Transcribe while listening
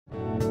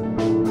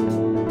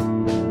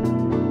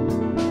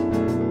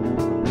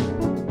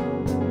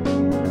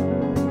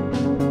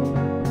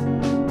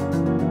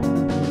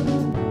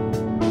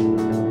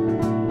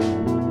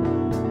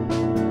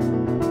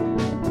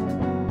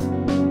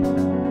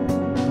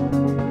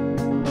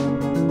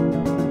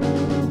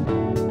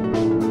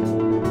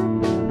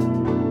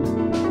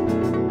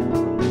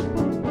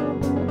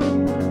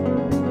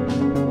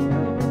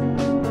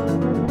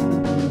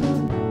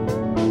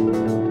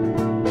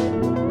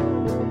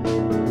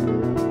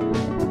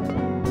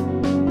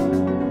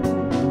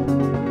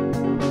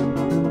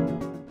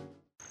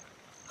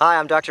Hi,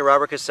 I'm Dr.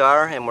 Robert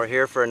Cassar, and we're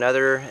here for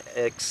another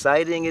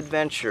exciting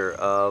adventure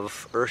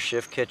of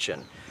Earthshift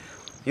Kitchen.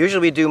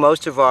 Usually we do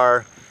most of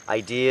our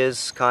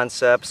ideas,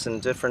 concepts,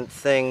 and different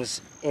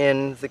things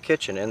in the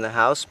kitchen, in the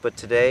house, but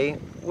today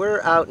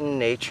we're out in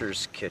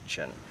nature's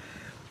kitchen.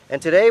 And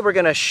today we're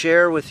going to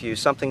share with you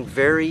something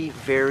very,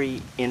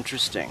 very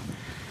interesting.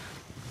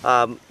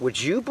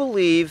 Would you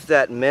believe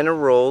that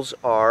minerals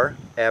are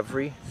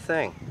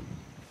everything?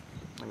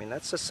 I mean,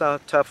 that's a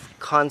tough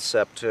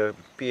concept to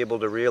be able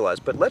to realize,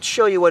 but let's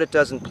show you what it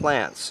does in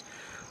plants.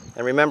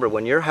 And remember,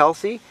 when you're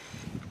healthy,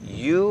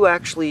 you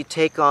actually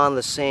take on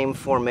the same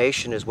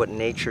formation as what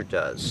nature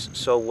does.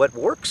 So what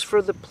works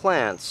for the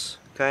plants,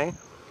 okay,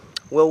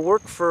 will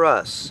work for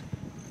us.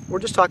 We're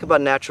just talking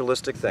about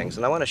naturalistic things,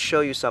 and I want to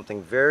show you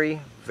something very,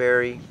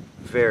 very,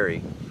 very,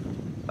 you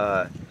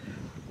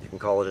can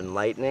call it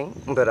enlightening,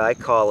 but I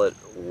call it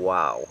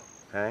wow,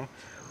 okay?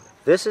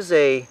 This is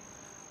a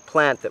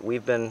plant that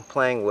we've been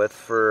playing with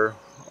for,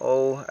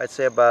 I'd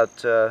say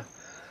about,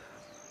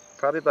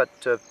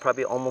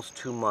 probably almost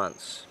 2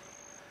 months.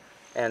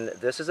 And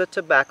this is a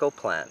tobacco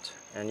plant,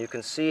 and you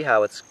can see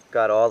how it's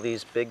got all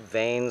these big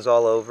veins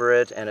all over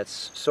it, and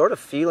it's sort of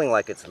feeling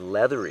like it's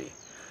leathery.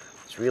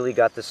 It's really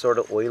got this sort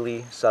of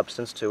oily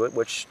substance to it,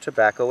 which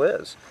tobacco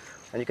is.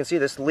 And you can see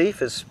this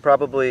leaf is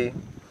probably,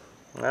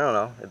 I don't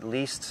know, at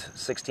least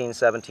 16,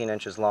 17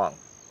 inches long.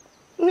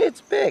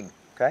 It's big,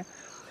 okay?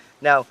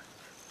 Now,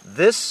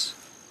 this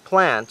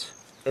plant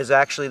is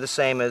actually the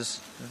same as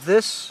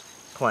this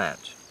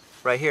plant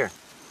right here.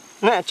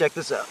 Check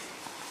this out.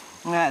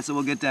 So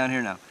we'll get down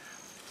here now.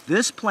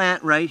 This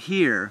plant right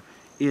here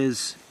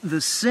is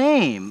the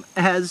same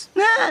as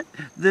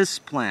this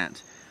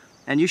plant.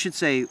 And you should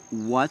say,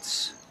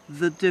 what's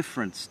the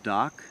difference,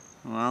 Doc?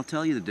 Well, I'll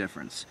tell you the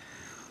difference.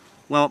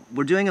 Well,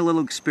 we're doing a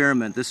little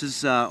experiment. This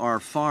is our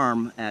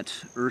farm at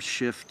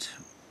Earthshift,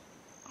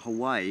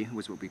 Hawaii,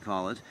 was what we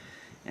call it.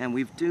 And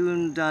we've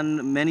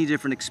done many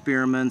different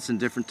experiments and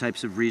different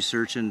types of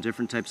research and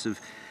different types of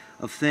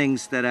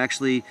things that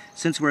actually,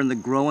 since we're in the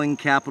growing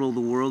capital of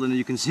the world, and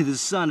you can see the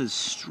sun is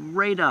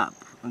straight up,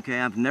 okay?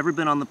 I've never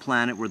been on the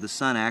planet where the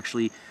sun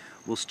actually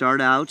will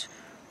start out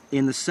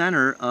in the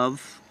center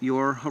of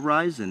your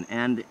horizon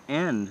and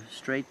end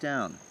straight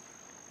down.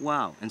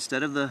 Wow,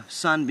 instead of the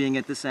sun being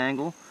at this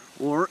angle,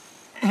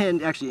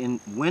 and actually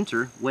in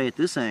winter, way at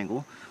this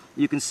angle,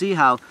 you can see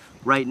how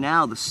right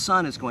now the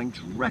sun is going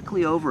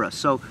directly over us.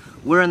 So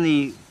we're in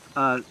the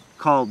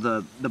called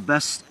the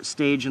best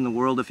stage in the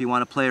world if you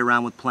want to play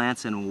around with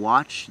plants and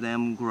watch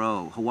them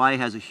grow. Hawaii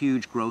has a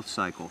huge growth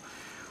cycle.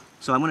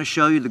 So I'm going to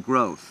show you the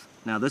growth.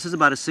 Now this is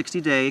about a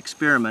 60-day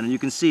experiment, and you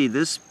can see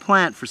this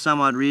plant for some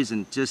odd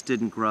reason just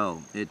didn't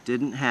grow. It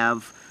didn't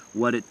have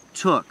what it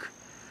took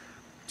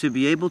to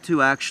be able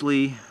to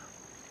actually,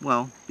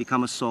 well,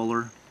 become a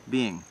solar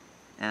being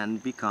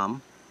and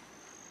become,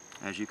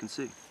 as you can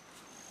see,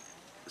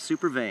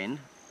 super vein.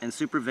 And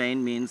super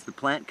vein means the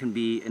plant can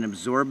be an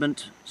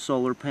absorbent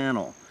solar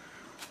panel.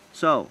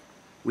 So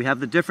we have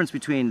the difference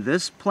between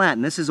this plant,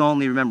 and this is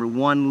only, remember,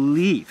 one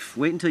leaf.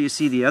 Wait until you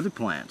see the other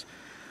plant.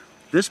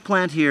 This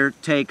plant here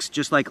takes,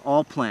 just like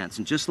all plants,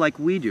 and just like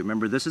we do,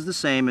 remember this is the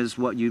same as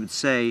what you would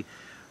say,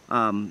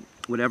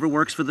 whatever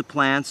works for the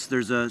plants,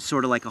 there's a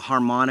sort of like a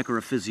harmonic or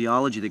a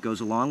physiology that goes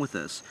along with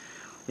this.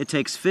 It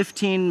takes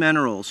 15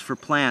 minerals for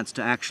plants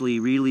to actually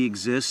really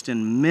exist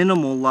in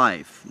minimal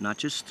life, not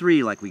just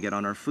 3 like we get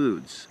on our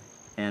foods.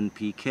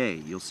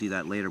 NPK, you'll see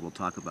that later, we'll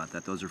talk about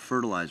that. Those are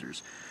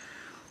fertilizers.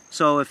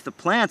 So if the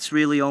plants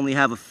really only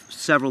have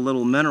several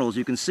little minerals,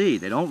 you can see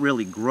they don't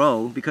really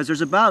grow because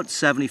there's about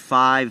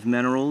 75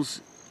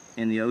 minerals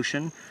in the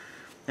ocean.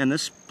 And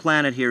this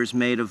planet here is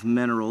made of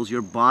minerals.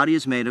 Your body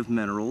is made of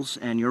minerals,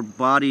 and your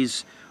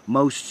body's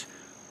most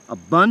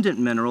abundant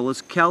mineral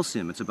is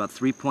calcium. It's about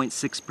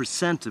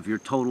 3.6% of your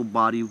total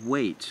body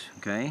weight,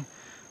 okay?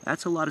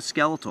 That's a lot of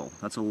skeletal.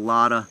 That's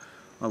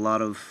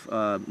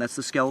that's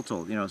the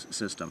skeletal,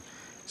 system.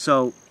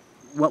 So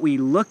what we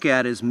look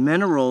at is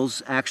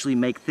minerals actually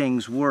make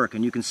things work,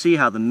 and you can see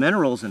how the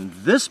minerals in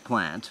this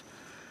plant,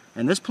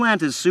 and this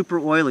plant is super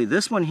oily.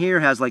 This one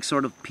here has like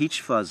sort of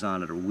peach fuzz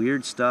on it or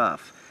weird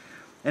stuff.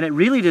 And it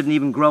really didn't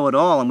even grow at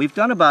all, and we've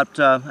done about,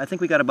 I think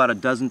we got about a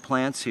dozen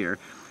plants here.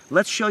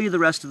 Let's show you the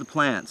rest of the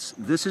plants.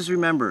 This is,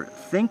 remember,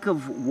 think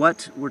of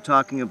what we're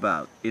talking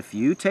about. If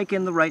you take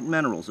in the right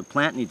minerals, a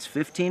plant needs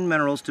 15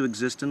 minerals to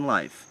exist in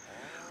life.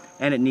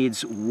 And it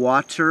needs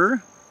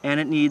water, and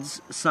it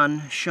needs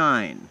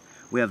sunshine.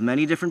 We have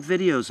many different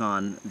videos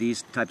on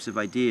these types of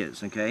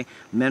ideas, okay?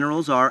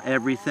 Minerals are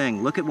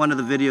everything. Look at one of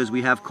the videos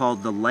we have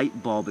called the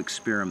light bulb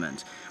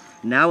experiment.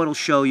 Now it'll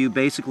show you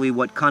basically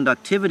what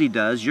conductivity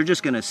does. You're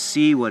just going to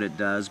see what it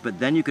does, but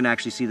then you can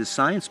actually see the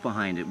science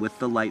behind it with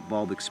the light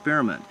bulb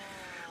experiment.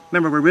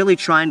 Remember, we're really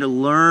trying to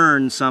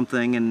learn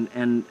something,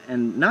 and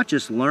not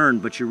just learn,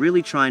 but you're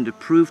really trying to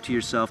prove to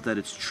yourself that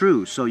it's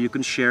true, so you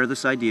can share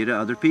this idea to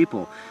other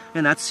people.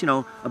 And that's,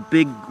 a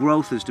big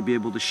growth is to be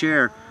able to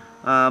share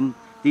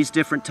these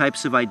different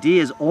types of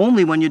ideas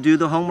only when you do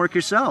the homework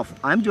yourself.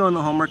 I'm doing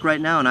the homework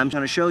right now, and I'm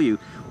going to show you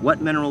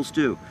what minerals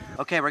do.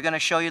 Okay, we're going to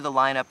show you the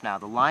lineup now.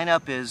 The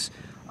lineup is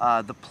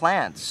the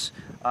plants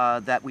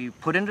that we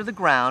put into the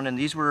ground, and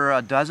these were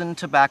a dozen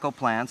tobacco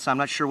plants. I'm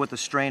not sure what the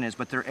strain is,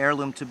 but they're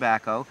heirloom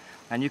tobacco.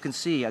 And you can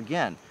see,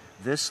 again,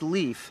 this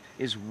leaf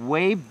is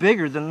way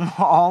bigger than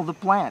all the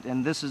plant,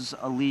 and this is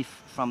a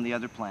leaf from the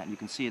other plant. You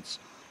can see it's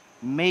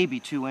maybe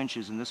 2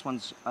 inches, and this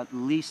one's at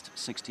least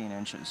 16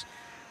 inches.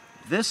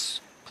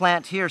 This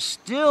plant here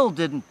still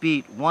didn't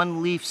beat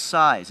 1 leaf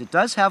size. It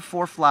does have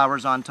 4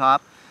 flowers on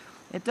top.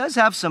 It does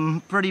have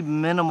some pretty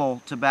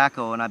minimal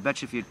tobacco, and I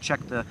bet you if you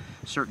check the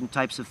certain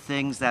types of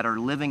things that are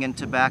living in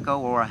tobacco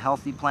or a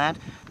healthy plant,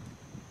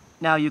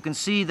 now you can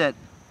see that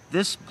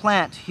this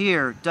plant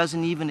here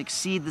doesn't even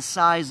exceed the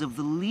size of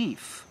the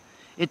leaf.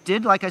 It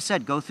did, like I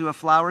said, go through a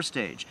flower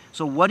stage.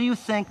 So what do you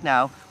think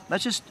now?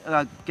 Let's just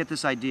get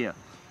this idea.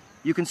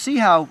 You can see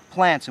how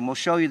plants, and we'll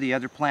show you the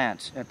other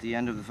plant at the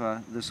end of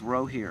this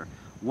row here,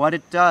 what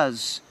it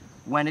does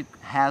when it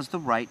has the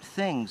right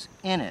things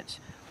in it.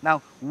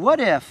 Now, what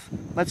if,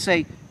 let's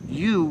say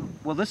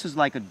well, this is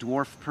like a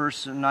dwarf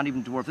person, not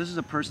even dwarf, this is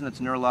a person that's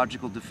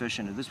neurological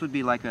deficient. This would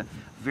be like a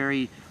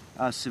very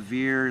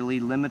severely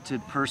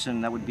limited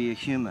person that would be a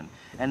human.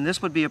 And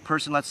this would be a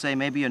person, let's say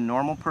maybe a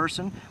normal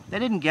person. They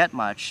didn't get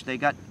much. They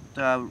got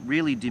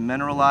really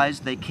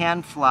demineralized. They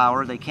can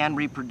flower, they can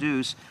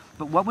reproduce.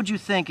 But what would you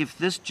think if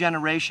this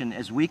generation,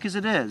 as weak as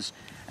it is,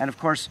 and of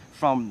course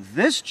from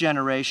this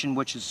generation,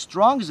 which is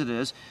strong as it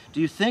is, do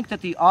you think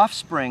that the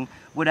offspring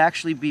would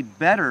actually be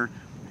better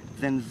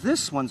than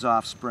this one's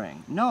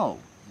offspring? No.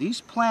 These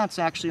plants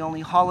actually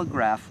only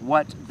holograph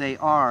what they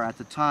are at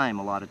the time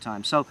a lot of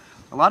times. So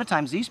a lot of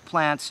times these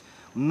plants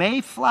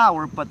may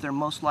flower, but they're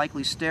most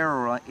likely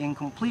sterile or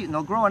incomplete, and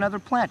they'll grow another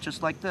plant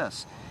just like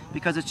this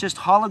because it's just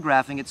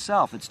holographing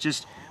itself. It's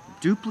just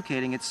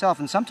duplicating itself.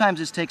 And sometimes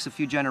this takes a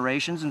few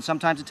generations, and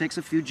sometimes it takes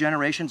a few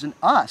generations in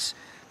us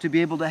to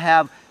be able to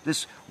have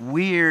this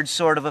weird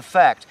sort of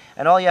effect.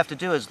 And all you have to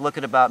do is look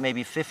at about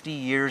maybe 50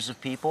 years of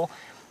people.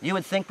 You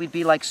would think we'd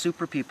be like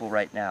super people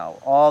right now.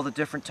 All the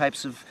different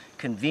types of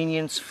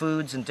convenience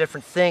foods and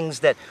different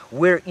things that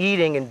we're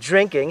eating and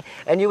drinking,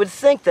 and you would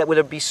think that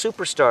would be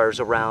superstars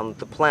around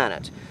the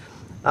planet.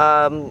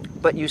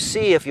 But you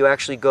see, if you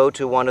actually go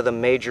to one of the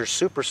major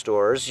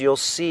superstores, you'll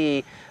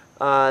see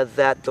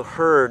that the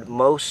herd,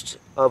 most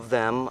of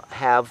them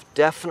have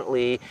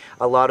definitely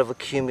a lot of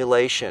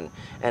accumulation,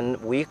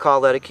 and we call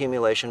that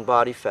accumulation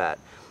body fat.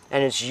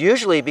 And it's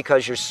usually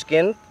because your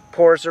skin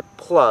pores are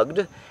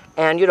plugged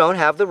and you don't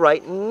have the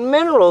right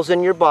minerals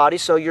in your body,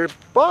 so your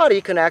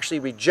body can actually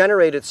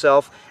regenerate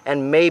itself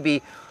and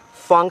maybe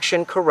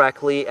function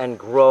correctly and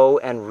grow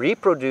and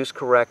reproduce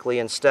correctly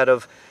instead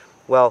of,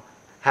 well,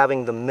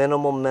 having the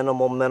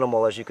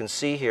minimal, as you can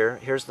see here.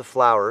 Here's the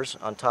flowers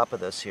on top of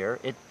this here.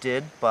 It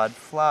did bud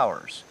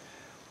flowers.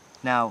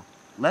 Now,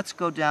 let's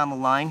go down the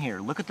line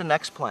here. Look at the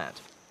next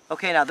plant.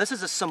 Okay, now this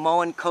is a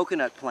Samoan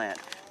coconut plant.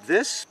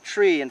 This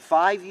tree in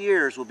 5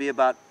 years will be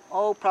about,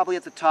 probably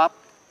at the top,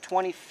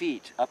 20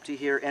 feet up to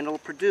here, and it'll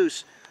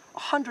produce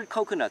 100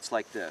 coconuts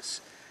like this.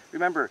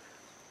 Remember,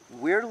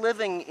 we're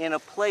living in a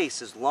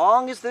place, as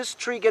long as this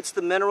tree gets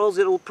the minerals,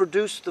 it will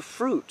produce the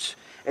fruit.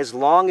 As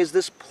long as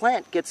this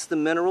plant gets the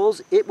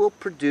minerals, it will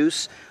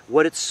produce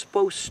what it's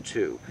supposed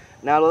to.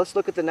 Now let's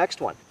look at the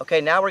next one.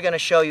 Okay, now we're going to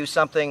show you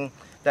something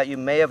that you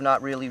may have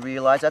not really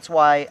realized. That's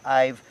why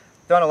I've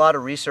done a lot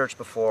of research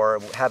before,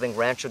 having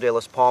Rancho de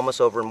las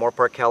Palmas over in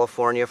Moorpark,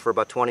 California for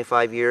about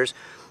 25 years.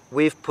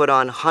 We've put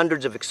on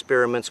hundreds of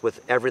experiments with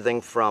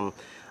everything from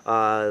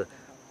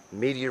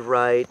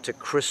meteorite to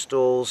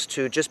crystals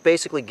to just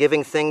basically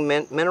giving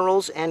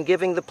minerals and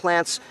giving the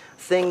plants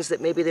things that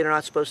maybe they're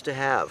not supposed to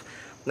have.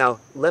 Now,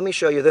 let me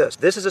show you this.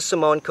 This is a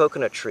Samoan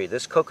coconut tree.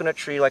 This coconut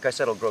tree, like I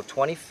said, will grow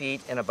 20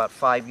 feet in about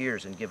 5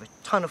 years and give a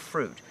ton of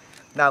fruit.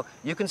 Now,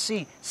 you can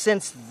see,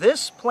 since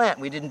this plant,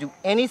 we didn't do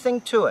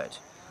anything to it.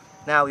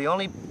 Now, the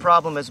only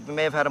problem is we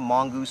may have had a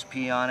mongoose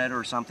pee on it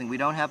or something. We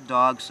don't have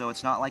dogs, so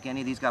it's not like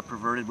any of these got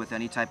perverted with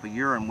any type of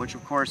urine, which,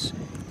 of course,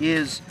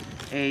 is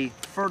a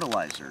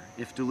fertilizer,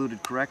 if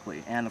diluted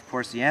correctly. And, of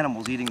course, the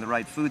animal's eating the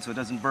right food so it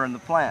doesn't burn the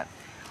plant.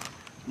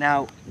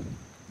 Now,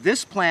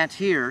 this plant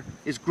here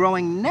is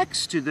growing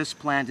next to this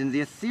plant, and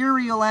the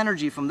ethereal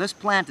energy from this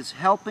plant is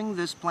helping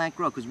this plant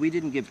grow, because we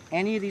didn't give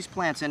any of these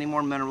plants any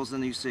more minerals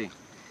than you see.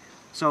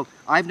 So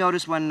I've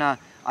noticed when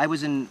I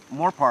was in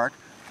Moorpark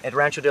at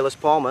Rancho de las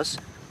Palmas,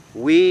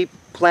 we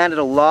planted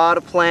a lot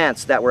of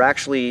plants that were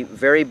actually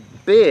very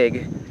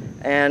big,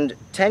 and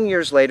 10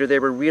 years later they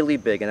were really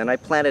big. And then I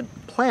planted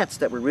plants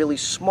that were really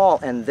small,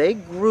 and they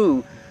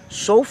grew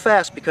so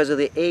fast because of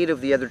the aid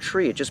of the other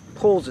tree. It just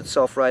pulls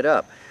itself right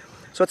up.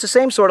 So it's the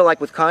same sort of like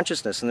with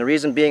consciousness, and the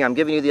reason being I'm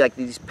giving you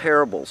these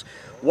parables.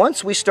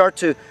 Once we start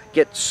to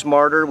get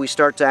smarter, we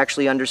start to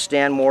actually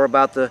understand more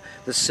about the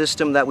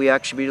system that we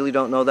actually really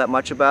don't know that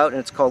much about, and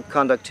it's called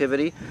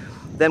conductivity,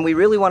 then we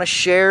really want to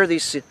share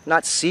these,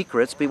 not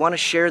secrets, but we want to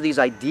share these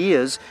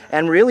ideas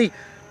and really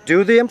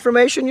do the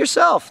information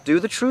yourself, do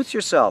the truth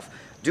yourself.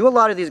 do a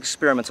lot of these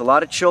experiments. A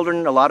lot of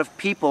children, a lot of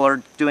people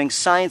are doing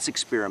science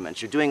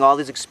experiments. You're doing all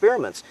these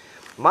experiments.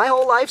 My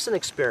whole life's an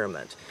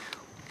experiment.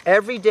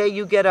 Every day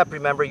you get up,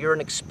 remember, you're an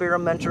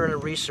experimenter and a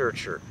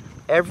researcher.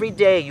 Every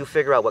day you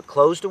figure out what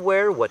clothes to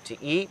wear, what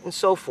to eat, and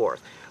so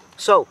forth.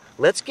 So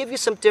let's give you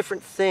some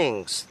different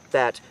things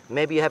that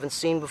maybe you haven't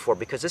seen before,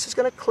 because this is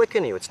going to click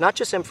in you. It's not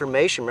just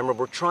information. Remember,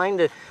 we're trying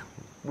to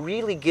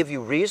really give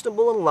you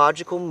reasonable and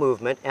logical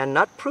movement and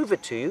not prove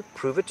it to you,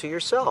 prove it to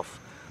yourself.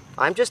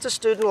 I'm just a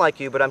student like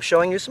you, but I'm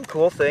showing you some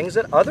cool things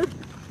that other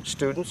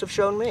students have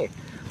shown me.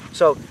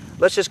 So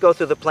let's just go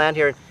through the plant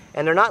here.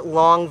 And they're not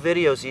long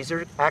videos. These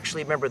are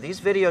actually, remember, these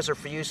videos are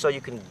for you so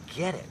you can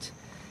get it.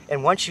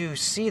 And once you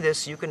see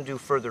this, you can do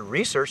further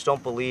research.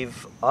 Don't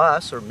believe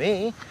us or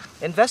me.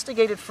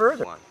 Investigate it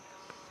further.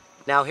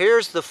 Now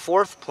here's the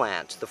fourth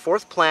plant. The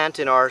fourth plant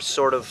in our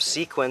sort of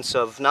sequence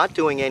of not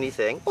doing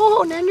anything.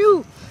 Oh,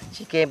 Nanu!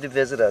 She came to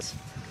visit us.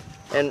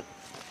 And,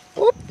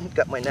 whoop,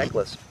 got my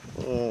necklace.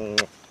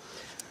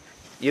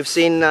 You've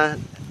seen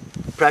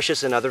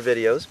Precious in other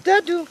videos.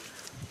 Dadu!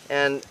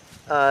 And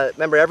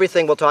remember,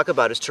 everything we'll talk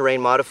about is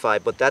terrain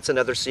modified, but that's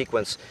another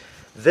sequence.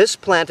 This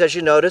plant, as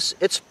you notice,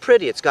 it's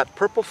pretty. It's got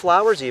purple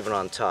flowers even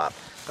on top.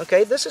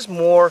 Okay, this is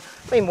more,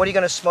 I mean, what are you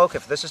going to smoke?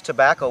 If this is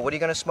tobacco, what are you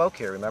going to smoke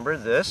here? Remember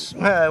this?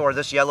 Or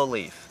this yellow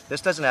leaf.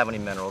 This doesn't have any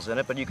minerals in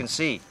it, but you can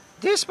see.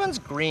 This one's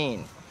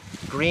green.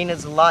 Green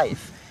is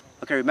life.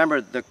 Okay,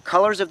 remember, the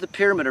colors of the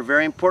pyramid are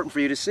very important for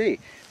you to see.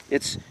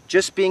 It's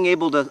just being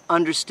able to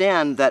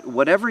understand that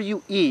whatever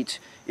you eat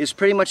is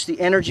pretty much the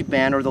energy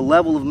band or the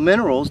level of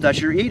minerals that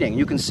you're eating.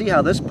 You can see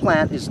how this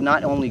plant is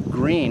not only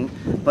green,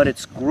 but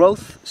its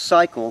growth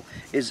cycle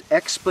is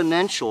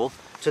exponential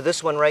to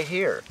this one right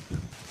here.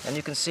 And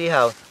you can see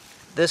how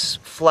this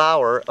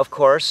flower, of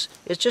course,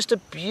 is just a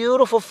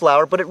beautiful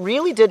flower, but it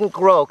really didn't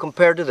grow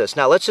compared to this.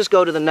 Now let's just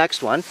go to the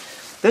next one.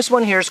 This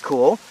one here is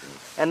cool,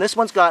 and this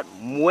one's got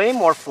way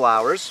more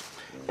flowers,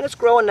 and it's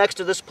growing next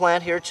to this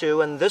plant here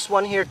too, and this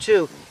one here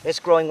too, it's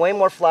growing way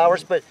more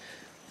flowers, but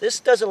this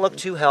doesn't look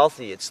too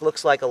healthy. It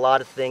looks like a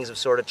lot of things have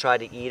sort of tried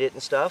to eat it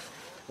and stuff.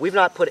 We've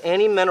not put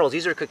any minerals.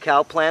 These are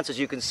cacao plants, as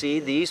you can see.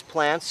 These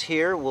plants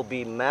here will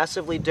be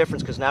massively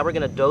different because now we're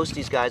going to dose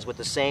these guys with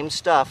the same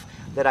stuff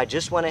that I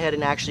just went ahead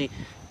and actually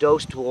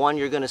dosed to one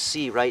you're going to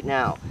see right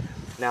now.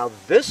 Now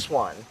this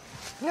one,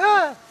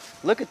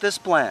 look at this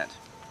plant.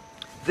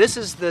 This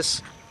is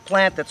this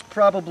plant that's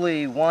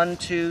probably 1,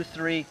 2,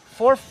 3,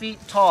 4 feet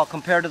tall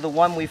compared to the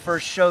one we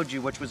first showed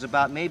you, which was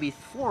about maybe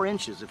 4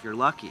 inches if you're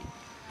lucky.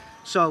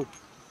 So,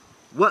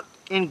 what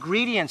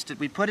ingredients did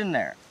we put in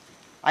there?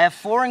 I have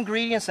 4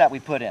 ingredients that we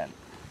put in.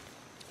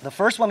 The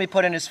first one we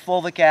put in is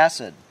fulvic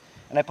acid.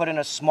 And I put in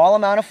a small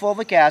amount of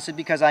fulvic acid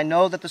because I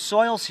know that the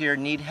soils here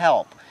need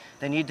help.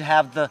 They need to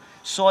have the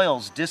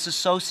soils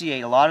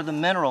disassociate a lot of the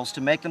minerals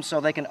to make them so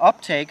they can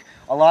uptake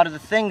a lot of the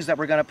things that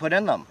we're going to put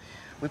in them.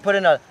 We put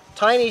in a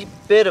tiny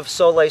bit of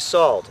Soleil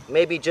salt,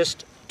 maybe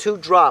just 2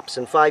 drops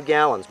in 5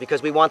 gallons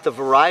because we want the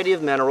variety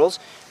of minerals.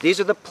 These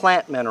are the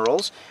plant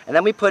minerals. And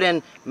then we put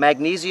in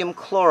magnesium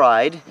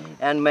chloride.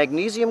 And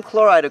magnesium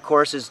chloride, of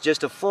course, is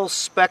just a full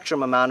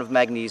spectrum amount of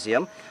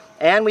magnesium.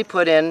 And we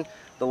put in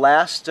the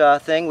last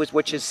thing,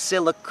 which is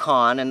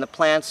silicon, and the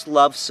plants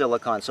love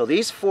silicon. So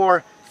these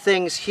 4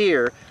 things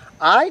here,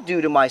 I do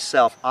to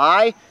myself.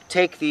 I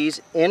take these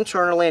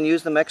internally and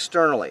use them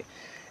externally.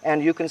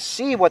 And you can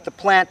see what the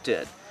plant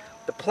did.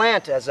 The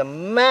plant has a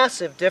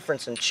massive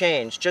difference in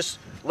change. Just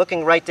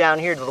looking right down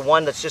here to the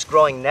one that's just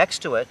growing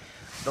next to it,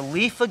 the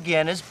leaf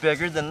again is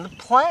bigger than the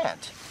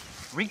plant.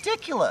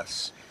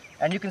 Ridiculous.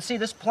 And you can see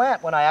this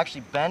plant, when I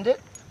actually bend it,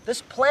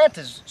 this plant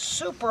is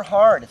super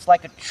hard. It's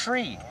like a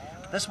tree.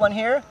 This one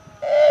here,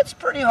 it's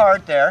pretty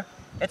hard there.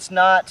 It's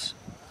not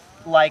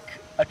like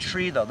a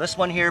tree though. This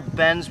one here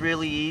bends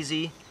really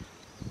easy.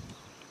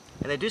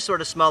 And they do sort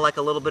of smell like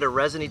a little bit of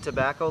resiny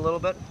tobacco a little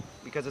bit,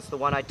 because it's the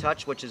one I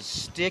touch, which is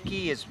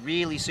sticky, is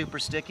really super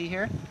sticky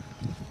here.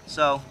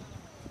 So,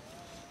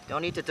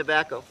 don't eat the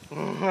tobacco.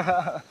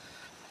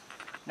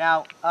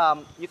 Now,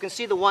 you can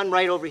see the one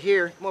right over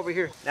here. Come over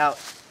here. Now,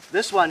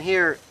 this one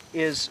here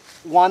is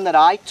one that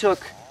I took,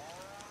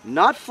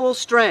 not full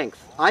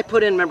strength. I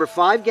put in, remember,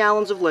 5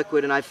 gallons of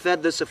liquid, and I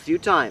fed this a few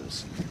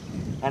times.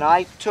 And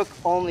I took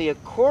only a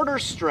quarter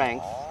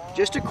strength,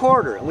 just a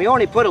quarter. And we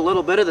only put a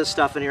little bit of this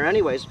stuff in here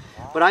anyways,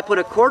 but I put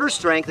a quarter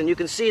strength, and you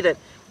can see that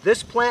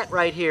this plant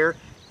right here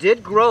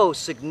did grow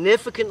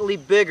significantly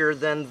bigger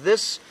than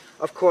this,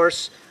 of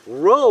course,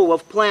 row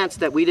of plants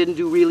that we didn't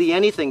do really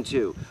anything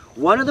to.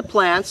 One of the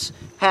plants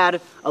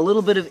had a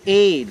little bit of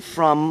aid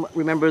from,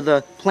 remember,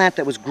 the plant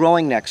that was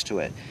growing next to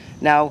it.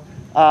 Now,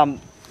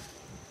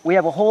 we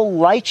have a whole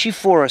lychee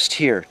forest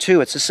here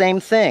too. It's the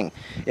same thing.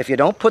 If you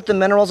don't put the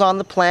minerals on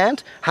the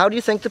plant, how do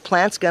you think the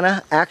plant's going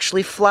to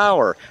actually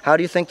flower? How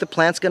do you think the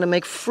plant's going to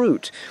make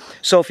fruit?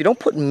 So if you don't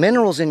put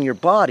minerals in your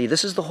body,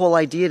 this is the whole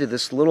idea to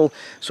this little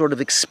sort of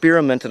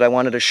experiment that I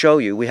wanted to show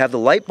you. We have the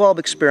light bulb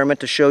experiment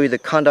to show you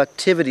that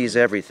conductivity is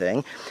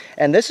everything.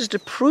 And this is to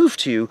prove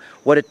to you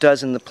what it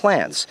does in the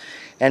plants.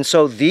 And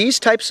so these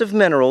types of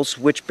minerals,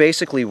 which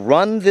basically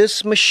run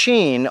this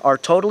machine, are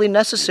totally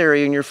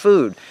necessary in your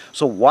food.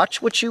 So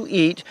watch what you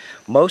eat.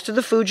 Most of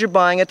the food you're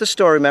buying at the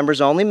store, remember, is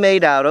only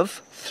made out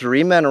of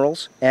 3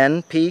 minerals,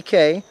 N, P,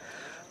 K.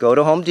 Go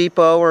to Home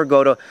Depot or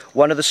go to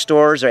one of the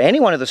stores or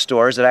any one of the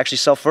stores that actually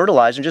sell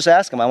fertilizer and just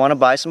ask them, I want to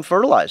buy some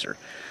fertilizer.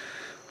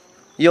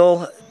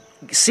 You'll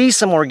see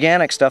some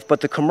organic stuff,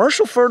 but the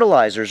commercial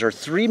fertilizers are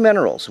 3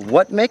 minerals.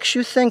 What makes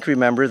you think,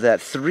 remember,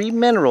 that 3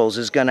 minerals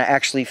is going to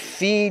actually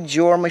feed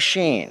your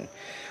machine?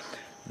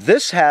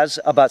 This has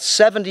about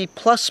 70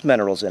 plus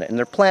minerals in it, and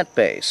they're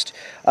plant-based.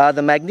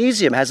 The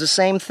magnesium has the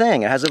same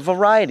thing. It has a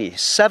variety,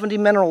 70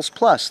 minerals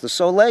plus. The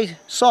Soleil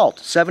salt,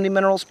 70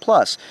 minerals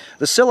plus.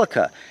 The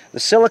silica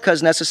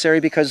is necessary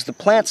because the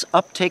plants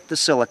uptake the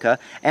silica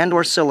and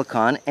or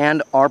silicon,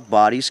 and our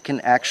bodies can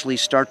actually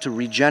start to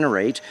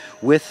regenerate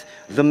with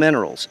the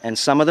minerals. And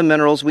some of the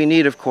minerals we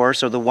need, of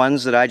course, are the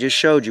ones that I just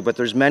showed you, but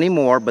there's many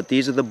more, but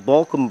these are the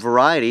bulk and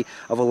variety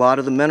of a lot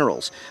of the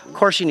minerals. Of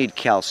course you need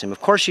calcium.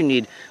 Of course you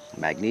need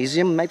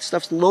magnesium. My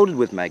stuff's loaded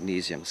with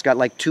magnesium. It's got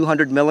like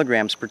 200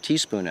 milligrams per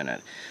teaspoon in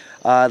it.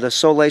 The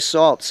Soleil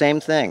salt, same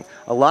thing.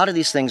 A lot of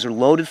these things are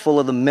loaded full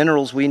of the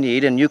minerals we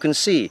need, and you can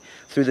see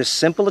through this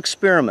simple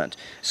experiment,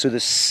 so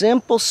this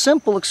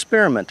simple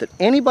experiment that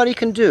anybody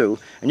can do,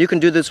 and you can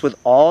do this with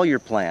all your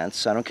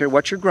plants, I don't care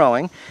what you're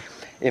growing,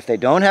 if they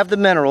don't have the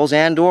minerals,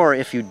 and or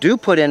if you do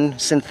put in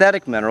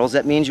synthetic minerals,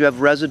 that means you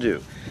have residue.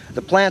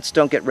 The plants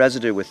don't get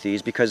residue with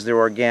these because they're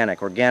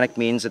organic. Organic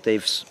means that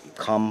they've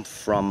come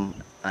from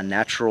a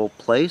natural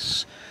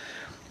place.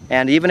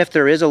 And even if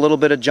there is a little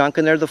bit of junk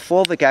in there, the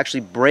fulvic actually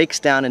breaks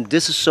down and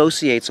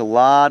disassociates a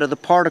lot of the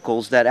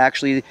particles that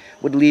actually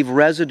would leave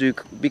residue,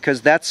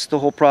 because that's the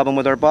whole problem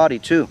with our body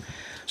too.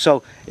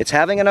 So it's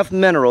having enough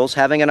minerals,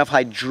 having enough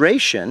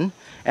hydration,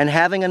 and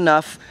having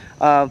enough,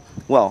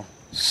 well,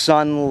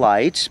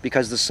 sunlight,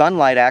 because the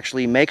sunlight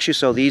actually makes you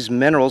so these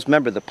minerals,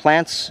 remember the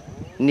plants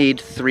need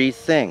 3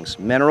 things: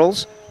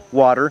 minerals,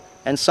 water,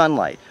 and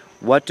sunlight.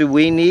 What do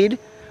we need?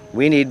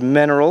 We need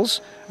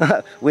minerals,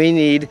 we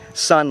need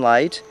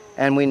sunlight,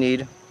 and we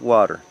need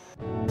water.